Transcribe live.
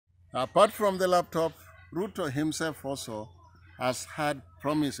Apart from the laptop, Ruto himself also has had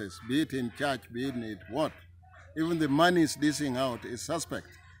promises, be it in church, be it in what. Even the money is dishing out is suspect.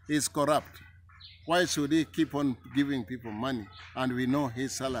 He's corrupt. Why should he keep on giving people money? And we know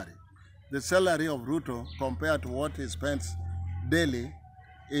his salary. The salary of Ruto compared to what he spends daily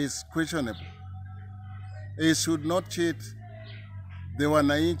is questionable. He should not cheat the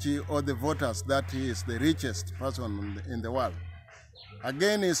wananchi or the voters that he is the richest person in the world.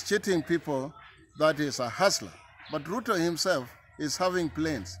 Again, he's cheating people that is a hustler. But Ruto himself is having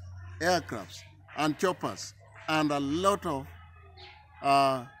planes, aircrafts, and choppers, and a lot of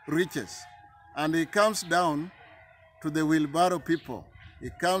riches. And he comes down to the wheelbarrow people. He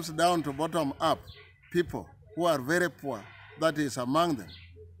comes down to bottom up people who are very poor. That is among them.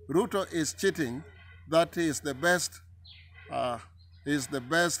 Ruto is cheating. That is the best.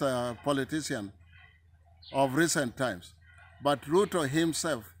 Politician of recent times. But Ruto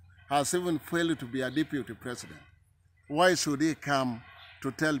himself has even failed to be a deputy president. Why should he come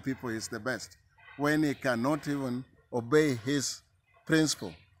to tell people he's the best when he cannot even obey his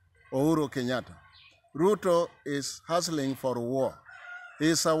principal, Uhuru Kenyatta? Ruto is hustling for war.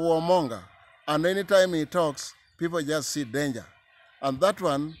 He's a warmonger. And anytime he talks, people just see danger. And that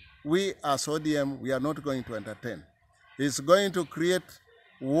one, we as ODM, we are not going to entertain. He's going to create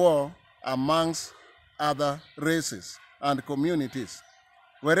war amongst other races and communities.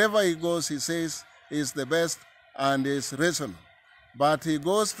 Wherever he goes, he says he's the best and is reasonable. But he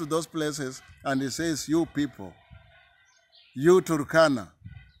goes to those places and he says, you people, you Turkana,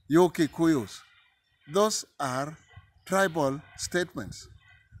 you Kikuyus. Those are tribal statements.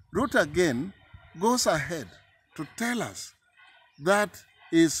 Ruto again goes ahead to tell us that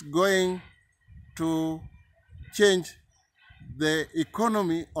is going to change the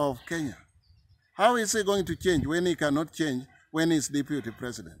economy of Kenya. How is he going to change when he cannot change when he's deputy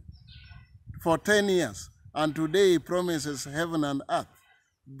president? For 10 years, and today he promises heaven and earth.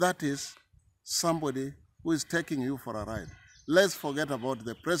 That is somebody who is taking you for a ride. Let's forget about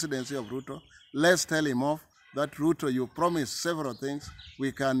the presidency of Ruto. Let's tell him off that Ruto, you promised several things.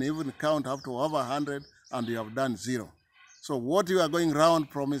 We can even count up to over 100 and you have done 0. So what you are going around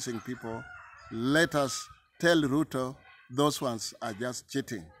promising people, let us tell Ruto those ones are just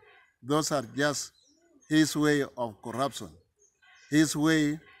cheating. Those are just his way of corruption, his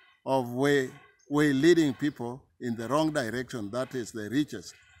way of leading people in the wrong direction, that is the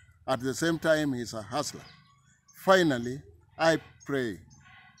richest. At the same time, he's a hustler. Finally, I pray.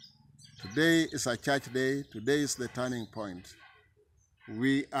 Today is a church day. Today is the turning point.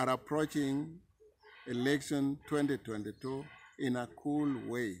 We are approaching election 2022 in a cool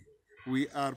way. We are